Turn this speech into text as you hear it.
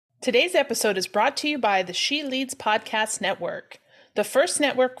Today's episode is brought to you by the She Leads Podcast Network, the first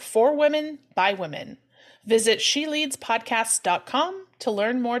network for women by women. Visit sheleadspodcast.com to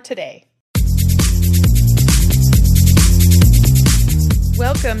learn more today.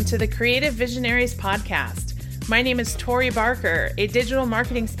 Welcome to the Creative Visionaries Podcast. My name is Tori Barker, a digital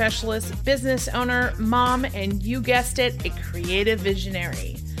marketing specialist, business owner, mom, and you guessed it, a creative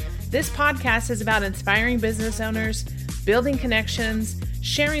visionary. This podcast is about inspiring business owners, building connections,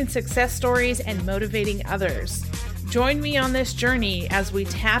 sharing success stories, and motivating others. Join me on this journey as we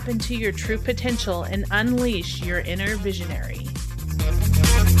tap into your true potential and unleash your inner visionary.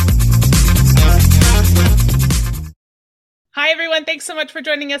 Hi, everyone. Thanks so much for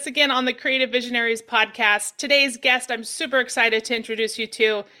joining us again on the Creative Visionaries podcast. Today's guest, I'm super excited to introduce you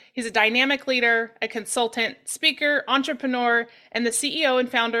to. He's a dynamic leader, a consultant, speaker, entrepreneur, and the CEO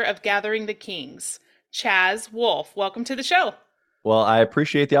and founder of Gathering the Kings, Chaz Wolfe. Welcome to the show. Well, I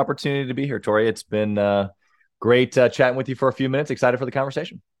appreciate the opportunity to be here, Tori. It's been great chatting with you for a few minutes. Excited for the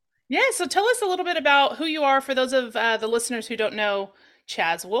conversation. Yeah, so tell us a little bit about who you are for those of the listeners who don't know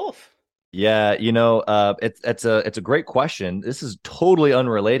Chaz Wolfe. Yeah, it's a great question. This is totally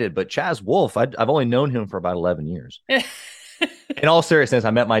unrelated, but Chaz Wolfe, I've only known him for about 11 years. In all seriousness,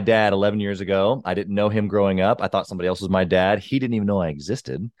 I met my dad 11 years ago. I didn't know him growing up. I thought somebody else was my dad. He didn't even know I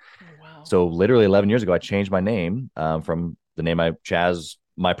existed. Wow. So literally 11 years ago, I changed my name from the name Chaz,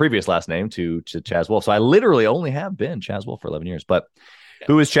 my previous last name, to Chaz Wolfe. So I literally only have been Chaz Wolfe for 11 years. But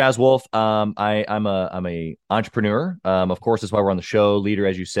who is Chaz Wolfe? I'm a entrepreneur. Of course, that's why we're on the show, leader,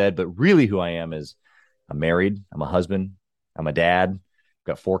 as you said. But really, who I am is I'm married. I'm a husband. I'm a dad. I've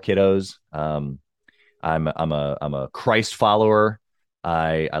got 4 kiddos. I'm a Christ follower.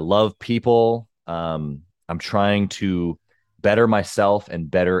 I love people. I'm trying to better myself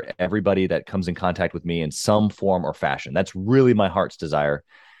and better everybody that comes in contact with me in some form or fashion. That's really my heart's desire.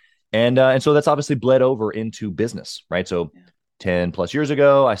 And so that's obviously bled over into business, right? So 10 plus years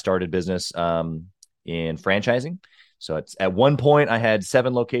ago, I started business in franchising. So it's at one point I had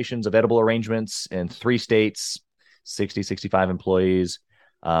 7 locations of edible arrangements in 3 states, 60, 65 employees.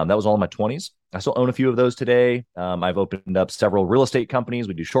 That was all in my 20s. I still own a few of those today. I've opened up several real estate companies.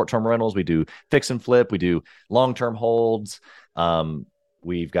 We do short-term rentals. We do fix and flip. We do long-term holds.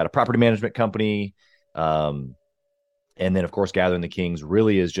 We've got a property management company. And then, of course, Gathering the Kings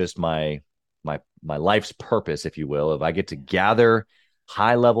really is just my life's purpose, if you will, if I get to gather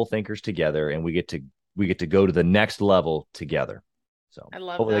high-level thinkers together and we get to go to the next level together. So I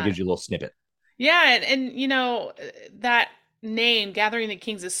love hopefully that gives you a little snippet. Yeah, and that name, Gathering the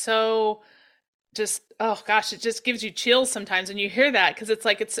Kings, is so just, oh gosh, it just gives you chills sometimes when you hear that, because it's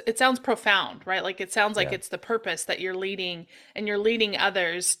like it sounds profound, right? Like it sounds like it's the purpose that you're leading, and you're leading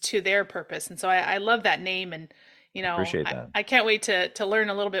others to their purpose. And so I love that name, and Appreciate that. I can't wait to learn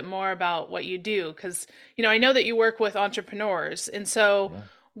a little bit more about what you do, because I know that you work with entrepreneurs, and so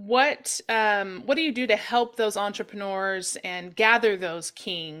what do you do to help those entrepreneurs and gather those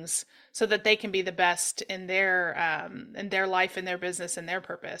kings so that they can be the best in their life, in their business, and their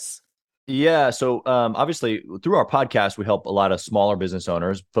purpose? Yeah. So obviously through our podcast, we help a lot of smaller business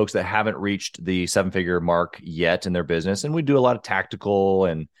owners, folks that haven't reached the 7-figure mark yet in their business. And we do a lot of tactical,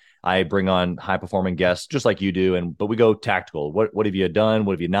 and I bring on high performing guests just like you do. But we go tactical. What have you done?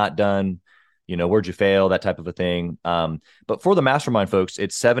 What have you not done? Where'd you fail? That type of a thing. But for the mastermind folks,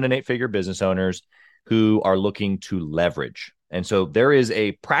 it's 7 and 8-figure business owners who are looking to leverage. And so there is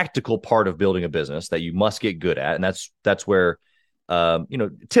a practical part of building a business that you must get good at. And that's where,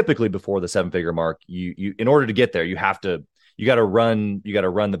 typically before the 7-figure mark, you in order to get there, you got to run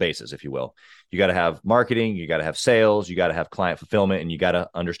the bases, if you will. You got to have marketing, you got to have sales, you got to have client fulfillment, and you got to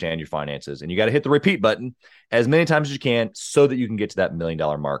understand your finances, and you got to hit the repeat button as many times as you can so that you can get to that $1 million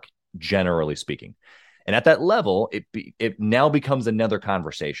mark, generally speaking. And at that level, it now becomes another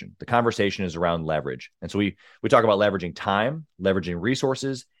conversation. The conversation is around leverage. And so we talk about leveraging time, leveraging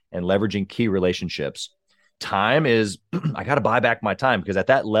resources, and leveraging key relationships. Time is, I got to buy back my time, because at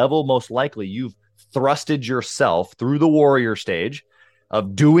that level, most likely you've thrusted yourself through the warrior stage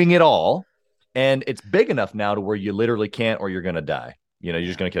of doing it all. And it's big enough now to where you literally can't, or you're going to die. You're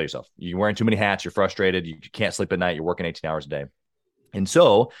just going to kill yourself. You're wearing too many hats. You're frustrated. You can't sleep at night. You're working 18 hours a day. And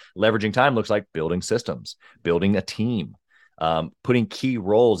so leveraging time looks like building systems, building a team, putting key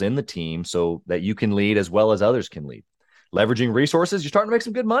roles in the team so that you can lead as well as others can lead. Leveraging resources, you're starting to make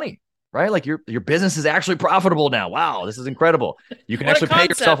some good money, right? Like your business is actually profitable now. Wow, this is incredible. You can actually pay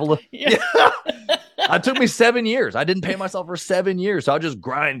yourself a little. Yeah. It took me 7 years. I didn't pay myself for 7 years. So I'll just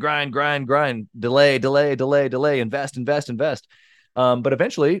grind, delay, invest. But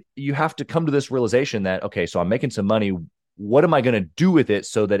eventually you have to come to this realization that, okay, so I'm making some money what am I going to do with it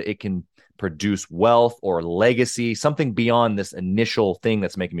so that it can produce wealth or legacy, something beyond this initial thing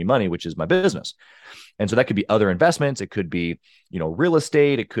that's making me money, which is my business. And so that could be other investments. It could be, real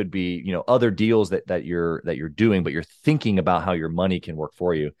estate. It could be, other deals that you're doing, but you're thinking about how your money can work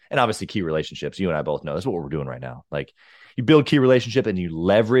for you. And obviously key relationships. You and I both know that's what we're doing right now. Like you build key relationship and you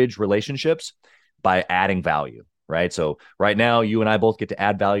leverage relationships by adding value. Right. So right now, you and I both get to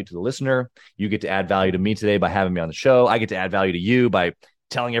add value to the listener. You get to add value to me today by having me on the show. I get to add value to you by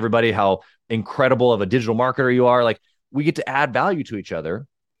telling everybody how incredible of a digital marketer you are. Like we get to add value to each other.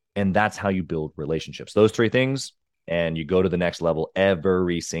 And that's how you build relationships. Those three things, and you go to the next level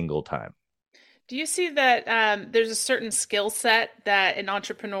every single time. Do you see that there's a certain skill set that an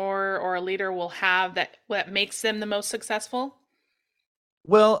entrepreneur or a leader will have that makes them the most successful?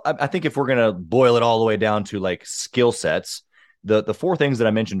 Well, I think if we're going to boil it all the way down to like skill sets, the four things that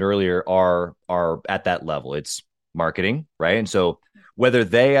I mentioned earlier are at that level. It's marketing, right? And so whether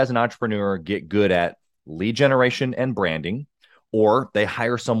they as an entrepreneur get good at lead generation and branding, or they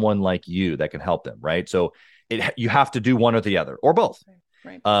hire someone like you that can help them, right? So you have to do one or the other, or both.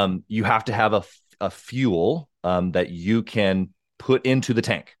 Right. You have to have a fuel that you can put into the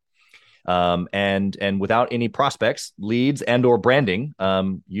tank. And without any prospects, leads, and or branding,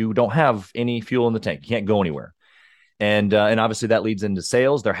 you don't have any fuel in the tank. You can't go anywhere. And obviously that leads into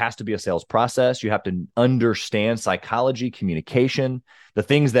sales. There has to be a sales process. You have to understand psychology, communication, the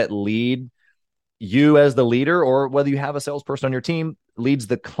things that lead you as the leader, or whether you have a salesperson on your team, leads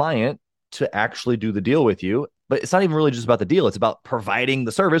the client to actually do the deal with you. But it's not even really just about the deal. It's about providing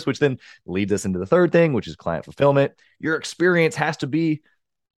the service, which then leads us into the third thing, which is client fulfillment. Your experience has to be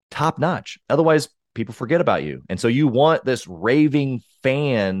top notch. Otherwise, people forget about you. And so you want this raving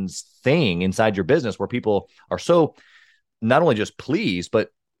fans thing inside your business where people are so not only just pleased, but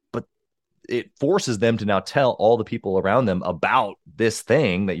it forces them to now tell all the people around them about this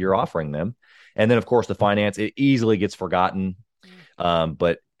thing that you're offering them. And then, of course, the finance, it easily gets forgotten.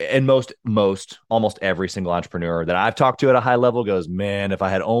 But almost every single entrepreneur that I've talked to at a high level goes, man, if I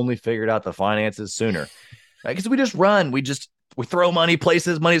had only figured out the finances sooner, right? Because we just run, we throw money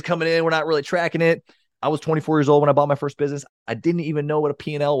places, money's coming in, we're not really tracking it. I was 24 years old when I bought my first business. I didn't even know what a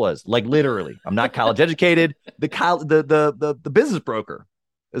P&L was. Like literally, I'm not college educated. The business broker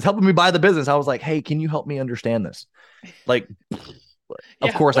is helping me buy the business. I was like, hey, can you help me understand this? Like,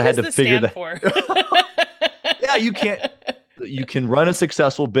 of course, I had to figure that. Yeah, you can run a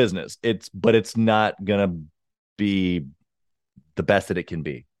successful business. But it's not gonna be the best that it can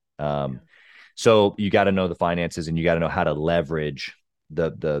be. So you got to know the finances, and you got to know how to leverage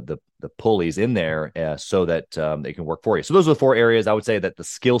the pulleys in there so that they can work for you. So those are the four areas I would say that the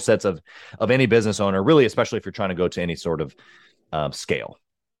skill sets of any business owner, really, especially if you're trying to go to any sort of scale.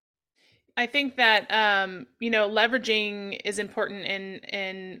 I think that leveraging is important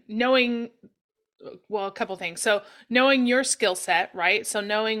in knowing, well, a couple things. So knowing your skill set, right? So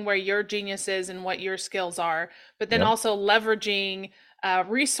knowing where your genius is and what your skills are, but then also leveraging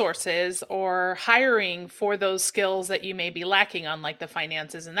resources or hiring for those skills that you may be lacking on, like the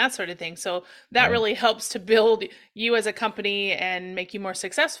finances and that sort of thing. So that really helps to build you as a company and make you more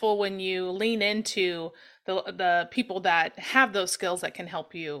successful when you lean into the people that have those skills that can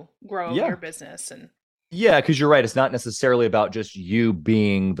help you grow your business. And because you're right. It's not necessarily about just you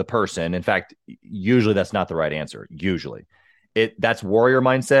being the person. In fact, usually that's not the right answer. Usually that's warrior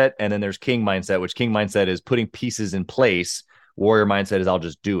mindset. And then there's king mindset, which king mindset is putting pieces in place. Warrior mindset is I'll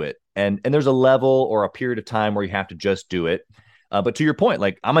just do it. And there's a level or a period of time where you have to just do it. But to your point,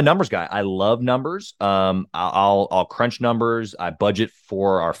 like I'm a numbers guy. I love numbers. I'll crunch numbers. I budget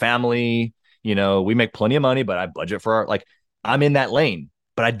for our family. We make plenty of money, but I budget for I'm in that lane,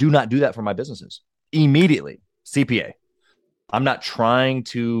 but I do not do that for my businesses immediately. CPA. I'm not trying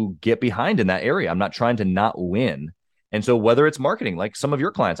to get behind in that area. I'm not trying to not win. And so whether it's marketing, like some of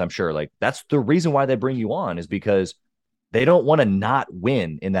your clients, I'm sure like that's the reason why they bring you on is because they don't want to not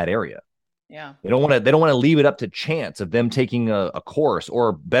win in that area. Yeah. They don't want to leave it up to chance of them taking a course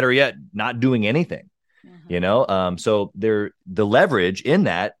or better yet, not doing anything, So the leverage in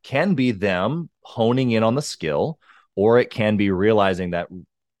that can be them honing in on the skill, or it can be realizing that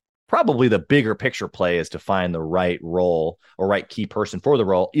probably the bigger picture play is to find the right role or right key person for the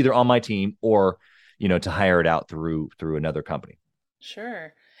role, either on my team or, to hire it out through another company.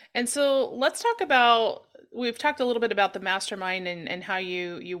 Sure. And so let's talk about, we've talked a little bit about the mastermind and how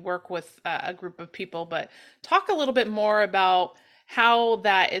you work with a group of people, but talk a little bit more about how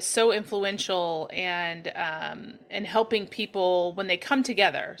that is so influential and helping people when they come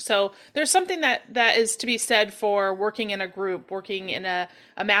together. So there's something that is to be said for working in a group, working in a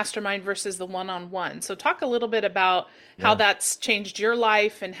mastermind versus the one-on-one. So talk a little bit about how Yeah. that's changed your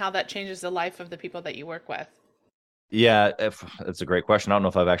life and how that changes the life of the people that you work with. Yeah, that's a great question. I don't know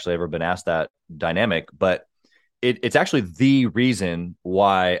if I've actually ever been asked that dynamic, but it's actually the reason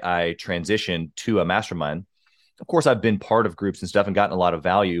why I transitioned to a mastermind. Of course, I've been part of groups and stuff and gotten a lot of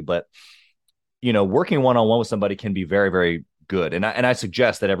value, but working one on one with somebody can be very, very good. And I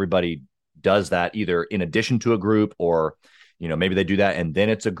suggest that everybody does that either in addition to a group or, maybe they do that and then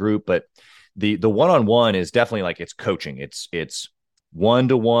it's a group. But the one on one is definitely like it's coaching. It's one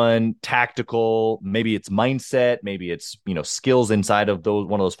to one tactical. Maybe it's mindset. Maybe it's skills inside of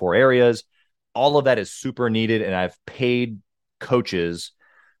one of those four areas. All of that is super needed, and I've paid coaches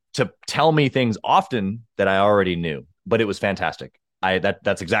to tell me things often that I already knew, but it was fantastic.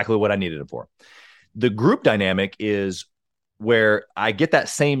 That's exactly what I needed it for. The group dynamic is where I get that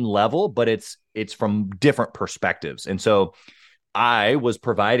same level, but it's from different perspectives. And so I was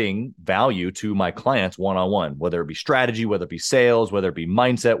providing value to my clients one-on-one, whether it be strategy, whether it be sales, whether it be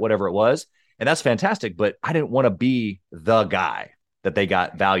mindset, whatever it was. And that's fantastic. But I didn't want to be the guy that they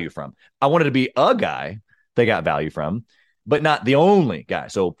got value from. I wanted to be a guy they got value from, but not the only guy.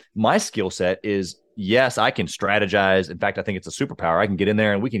 So my skill set is, yes, I can strategize. In fact, I think it's a superpower. I can get in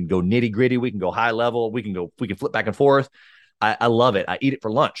there and we can go nitty gritty. We can go high level. We can flip back and forth. I love it. I eat it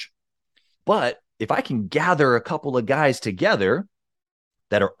for lunch. But if I can gather a couple of guys together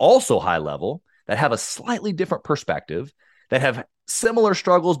that are also high level, that have a slightly different perspective, that have similar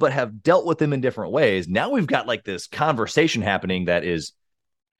struggles, but have dealt with them in different ways, now we've got like this conversation happening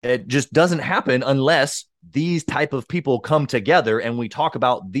it just doesn't happen unless these type of people come together and we talk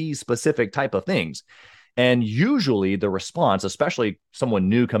about these specific type of things. And usually the response, especially someone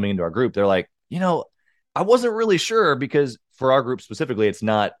new coming into our group, they're like, I wasn't really sure, because for our group specifically, it's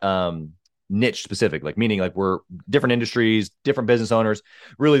not niche specific, like meaning like we're different industries, different business owners.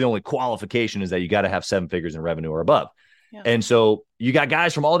 Really, the only qualification is that you got to have 7 figures in revenue or above. Yeah. And so you got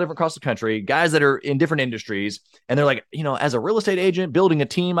guys from all different across the country, guys that are in different industries. And they're like, as a real estate agent building a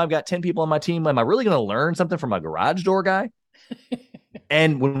team, I've got 10 people on my team. Am I really going to learn something from a garage door guy?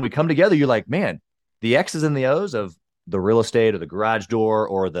 And when we come together, you're like, man, the X's and the O's of the real estate or the garage door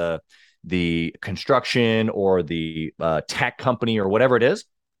or the construction or the tech company or whatever it is,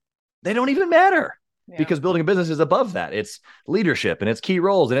 they don't even matter. Yeah. Because building a business is above that. It's leadership and it's key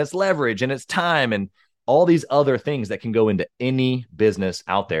roles and it's leverage and it's time and all these other things that can go into any business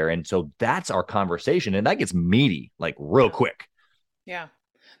out there. And so that's our conversation. And that gets meaty, like real quick. Yeah.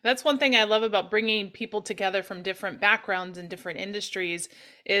 That's one thing I love about bringing people together from different backgrounds and different industries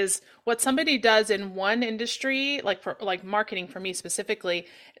is what somebody does in one industry, like marketing for me specifically,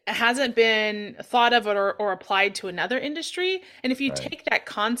 hasn't been thought of or applied to another industry. And if you take that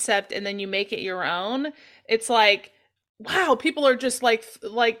concept and then you make it your own, it's like, wow, people are just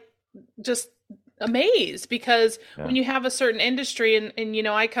just amazed, because when you have a certain industry and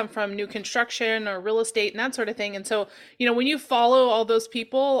I come from new construction or real estate and that sort of thing. And so, when you follow all those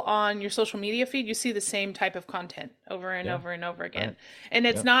people on your social media feed, you see the same type of content over and over and over again. Right. And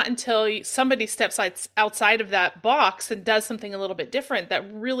it's not until somebody steps outside of that box and does something a little bit different that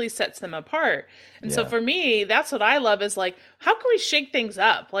really sets them apart. And so for me, that's what I love is like, how can we shake things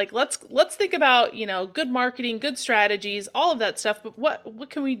up? Like, let's think about, good marketing, good strategies, all of that stuff. But what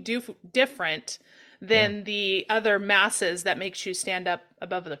can we do different than the other masses that makes you stand up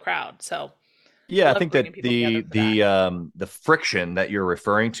above the crowd? So I think that the friction that you're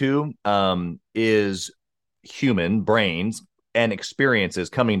referring to is human brains and experiences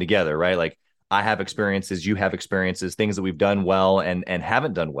coming together, right? Like I have experiences, you have experiences, things that we've done well and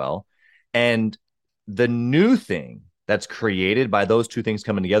haven't done well. And the new thing that's created by those two things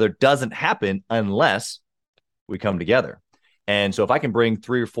coming together doesn't happen unless we come together. And so if I can bring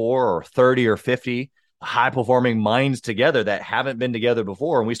 3 or 4 or 30 or 50 high performing minds together that haven't been together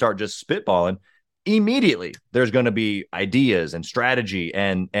before, and we start just spitballing, immediately there's going to be ideas and strategy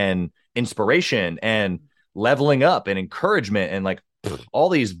and inspiration and leveling up and encouragement and like all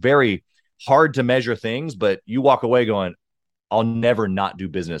these very hard to measure things. But you walk away going, I'll never not do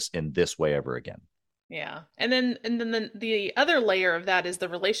business in this way ever again. Yeah. And then the other layer of that is the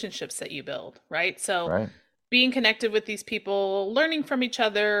relationships that you build, right? So being connected with these people, learning from each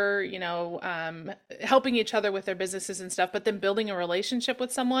other, helping each other with their businesses and stuff, but then building a relationship with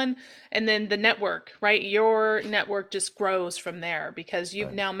someone, and then the network, right? Your network just grows from there because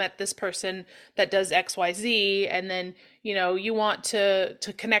you've now met this person that does XYZ. And then, you want to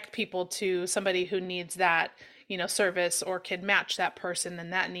connect people to somebody who needs that, service or can match that person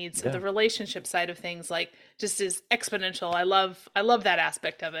and that need. So Yeah. the relationship side of things like just is exponential. I love that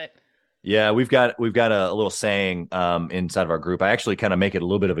aspect of it. Yeah, we've got a little saying inside of our group. I actually kind of make it a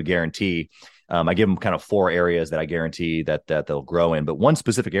little bit of a guarantee. I give them kind of 4 areas that I guarantee that they'll grow in, but one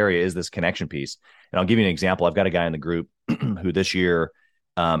specific area is this connection piece. And I'll give you an example. I've got a guy in the group who this year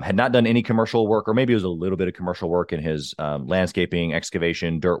had not done any commercial work, or maybe it was a little bit of commercial work in his landscaping,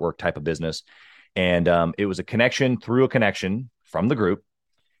 excavation, dirt work type of business, and it was a connection through a connection from the group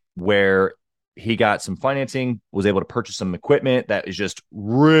where he got some financing, was able to purchase some equipment that is just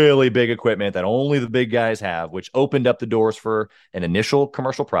really big equipment that only the big guys have, which opened up the doors for an initial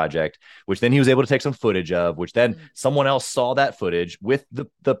commercial project, which then he was able to take some footage of, which then someone else saw that footage with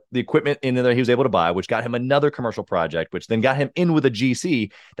the equipment in there he was able to buy, which got him another commercial project, which then got him in with a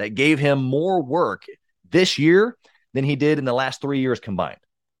GC that gave him more work this year than he did in the last 3 years combined.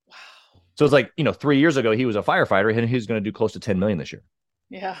 Wow. So it's like, 3 years ago, he was a firefighter and he's going to do close to 10 million this year.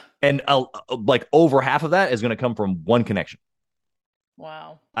 Yeah. And like over half of that is going to come from one connection.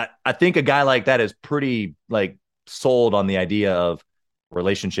 Wow. I think a guy like that is pretty like sold on the idea of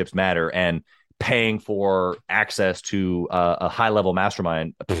relationships matter and paying for access to a high level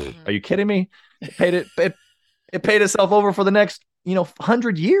mastermind. Are you kidding me? It paid itself over for the next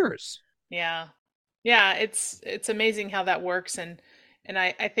 100 years. Yeah. Yeah. It's amazing how that works. And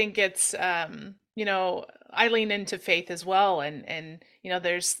I think it's, I lean into faith as well. And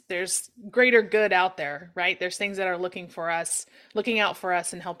there's greater good out there, right? There's things that are looking out for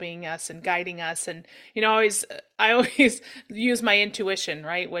us and helping us and guiding us. And, I always use my intuition,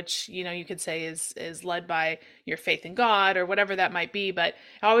 right? Which, you could say is led by your faith in God or whatever that might be. But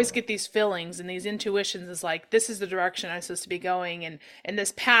I always get these feelings and these intuitions is like, this is the direction I'm supposed to be going. And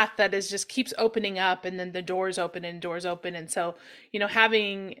this path that is just keeps opening up and then the doors open and doors open. And so,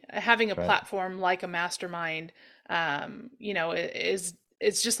 having a platform like a mastermind,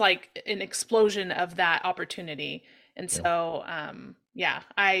 is just like an explosion of that opportunity. And so, yeah,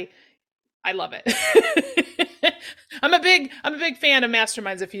 I love it. I'm a big fan of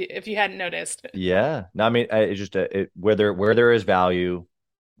masterminds. If you hadn't noticed. Yeah, no, I mean, it's just where there is value,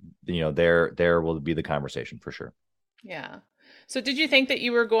 there will be the conversation for sure. Yeah. So did you think that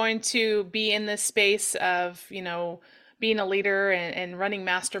you were going to be in this space of, being a leader and running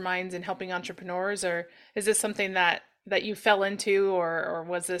masterminds and helping entrepreneurs, or is this something that you fell into, or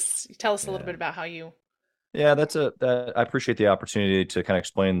was this, tell us a little bit about how you. Yeah, I appreciate the opportunity to kind of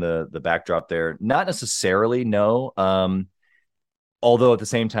explain the backdrop there. Not necessarily, no. Although at the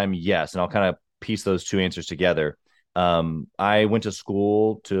same time, yes. And I'll kind of piece those two answers together. I went to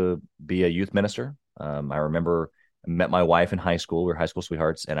school to be a youth minister. I remember I met my wife in high school. We were high school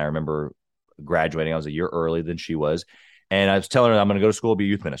sweethearts. And I remember graduating. I was a year earlier than she was. And I was telling her I'm going to go to school, be a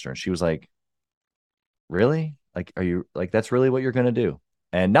youth minister. And she was like, really? Like, are you like, that's really what you're going to do?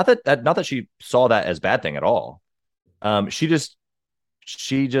 And not that she saw that as a bad thing at all. She just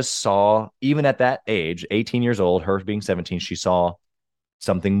saw, even at that age, 18 years old, her being 17, she saw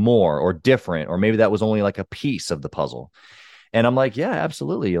something more or different, or maybe that was only like a piece of the puzzle. And I'm like, yeah,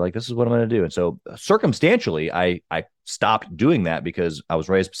 absolutely. Like, this is what I'm going to do. And so circumstantially, I stopped doing that because I was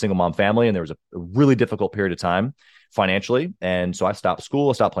raised a single mom family and there was a really difficult period of time financially. And so I stopped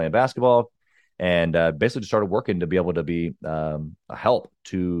school, stopped playing basketball, and basically just started working to be able to be a help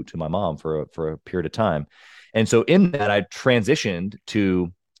to my mom for a period of time. And so in that, I transitioned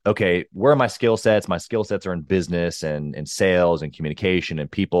to, okay, where are my skill sets? My skill sets are in business and sales and communication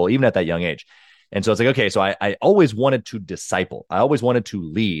and people, even at that young age. And so it's like, okay, so I always wanted to disciple. I always wanted to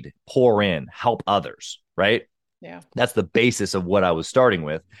lead, pour in, help others, right? Yeah. That's the basis of what I was starting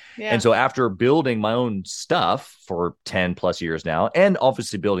with. Yeah. And so after building my own stuff for 10 plus years now, and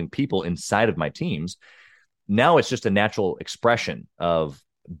obviously building people inside of my teams, now it's just a natural expression of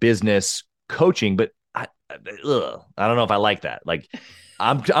business coaching. But I don't know if I like that. Like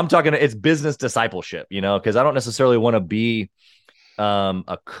I'm talking, it's business discipleship, because I don't necessarily want to be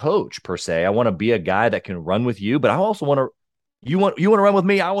a coach per se. I want to be a guy that can run with you, but I also want to, you want to run with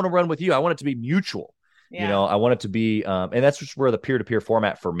me. I want to run with you. I want it to be mutual. Yeah. I want it to be, and that's just where the peer-to-peer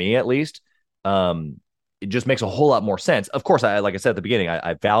format for me, at least, it just makes a whole lot more sense. Of course, like I said at the beginning,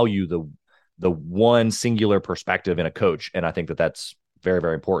 I value the one singular perspective in a coach. And I think that that's very,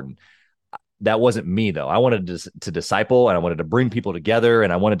 very important. That wasn't me though. I wanted to disciple, and I wanted to bring people together,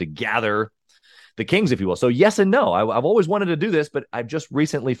 and I wanted to gather the kings, if you will. So yes and no. I've always wanted to do this, but I've just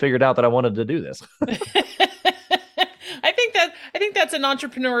recently figured out that I wanted to do this. I think that's an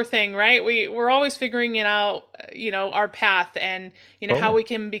entrepreneur thing, right? We're always figuring it out, our path and, how we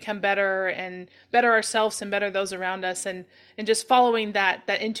can become better and better ourselves and better those around us, and just following that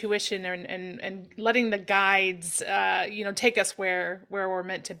intuition and letting the guides, take us where we're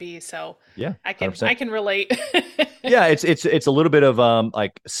meant to be. So yeah, I can relate. Yeah, it's a little bit of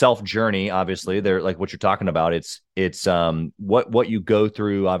like self journey. Obviously, they're like what you're talking about. It's what you go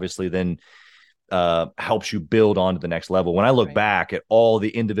through. Obviously, then helps you build on to the next level. When I look back at all the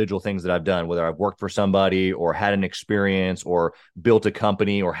individual things that I've done, whether I've worked for somebody or had an experience or built a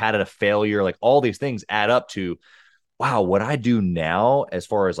company or had a failure, like all these things add up to, wow, what I do now as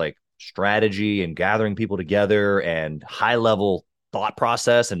far as like strategy and gathering people together and high level thought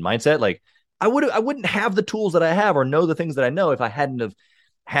process and mindset, like I wouldn't have the tools that I have or know the things that I know if I hadn't have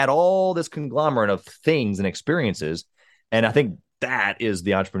had all this conglomerate of things and experiences. And I think that is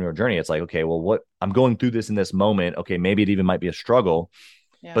the entrepreneur journey. It's like, okay, well, what I'm going through this in this moment. Okay, maybe it even might be a struggle,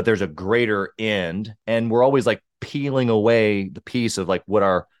 but there's a greater end. And we're always like peeling away the piece of like what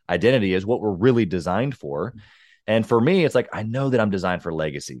our identity is, what we're really designed for. And for me, it's like, I know that I'm designed for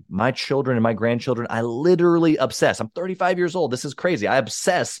legacy. My children and my grandchildren, I literally obsess. I'm 35 years old. This is crazy. I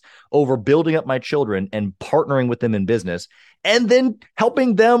obsess over building up my children and partnering with them in business and then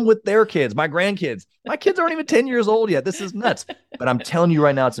helping them with their kids, my grandkids. My kids aren't even 10 years old yet. This is nuts. But I'm telling you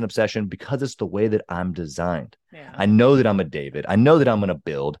right now, it's an obsession because it's the way that I'm designed. Yeah. I know that I'm a David. I know that I'm going to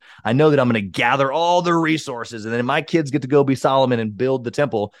build. I know that I'm going to gather all the resources. And then my kids get to go be Solomon and build the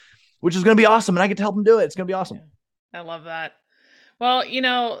temple, which is going to be awesome. And I get to help them do it. It's going to be awesome. Yeah. I love that. Well,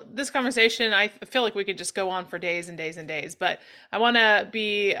 this conversation, I feel like we could just go on for days and days and days, but I want to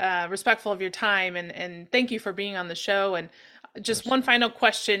be respectful of your time and thank you for being on the show. And just one final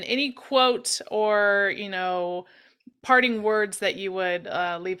question, any quote or, parting words that you would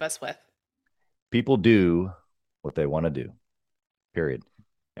leave us with? People do what they want to do, period.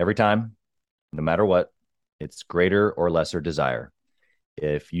 Every time, no matter what, it's greater or lesser desire.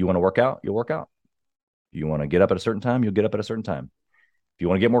 If you want to work out, you'll work out. If you want to get up at a certain time, you'll get up at a certain time. If you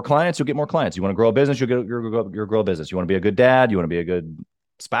want to get more clients, you'll get more clients. You want to grow a business, you'll grow a business. You want to be a good dad, you want to be a good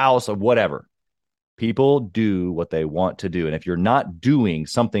spouse or whatever. People do what they want to do. And if you're not doing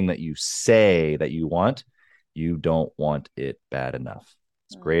something that you say that you want, you don't want it bad enough.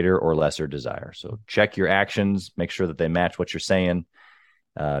 It's greater or lesser desire. So check your actions, make sure that they match what you're saying,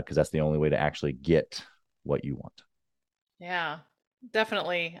 because that's the only way to actually get what you want. Yeah.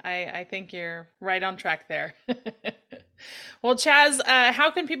 Definitely. I think you're right on track there. Well, Chaz,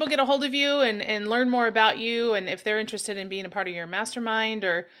 how can people get a hold of you and learn more about you? And if they're interested in being a part of your mastermind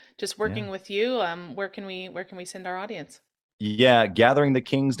or just working with you, where can we send our audience? Yeah,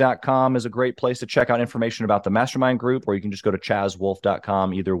 gatheringthekings.com is a great place to check out information about the mastermind group, or you can just go to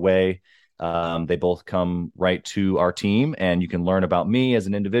chazwolfe.com. Either way, they both come right to our team, and you can learn about me as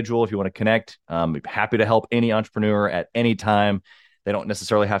an individual if you want to connect. I'm happy to help any entrepreneur at any time. They don't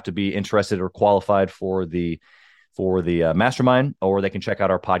necessarily have to be interested or qualified for the mastermind, or they can check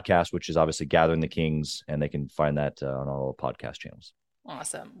out our podcast, which is obviously Gathering the Kings, and they can find that on all podcast channels.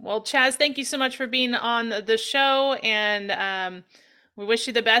 Awesome. Well, Chaz, thank you so much for being on the show, and we wish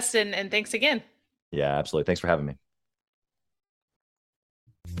you the best, and thanks again. Yeah, absolutely. Thanks for having me.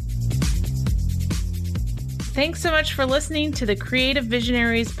 Thanks so much for listening to the Creative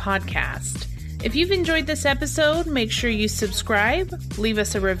Visionaries podcast. If you've enjoyed this episode, make sure you subscribe, leave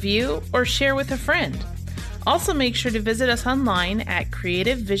us a review, or share with a friend. Also, make sure to visit us online at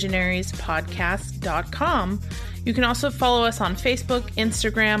creativevisionariespodcast.com. You can also follow us on Facebook,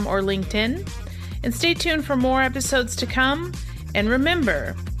 Instagram, or LinkedIn. And stay tuned for more episodes to come. And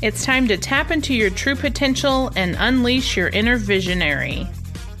remember, it's time to tap into your true potential and unleash your inner visionary.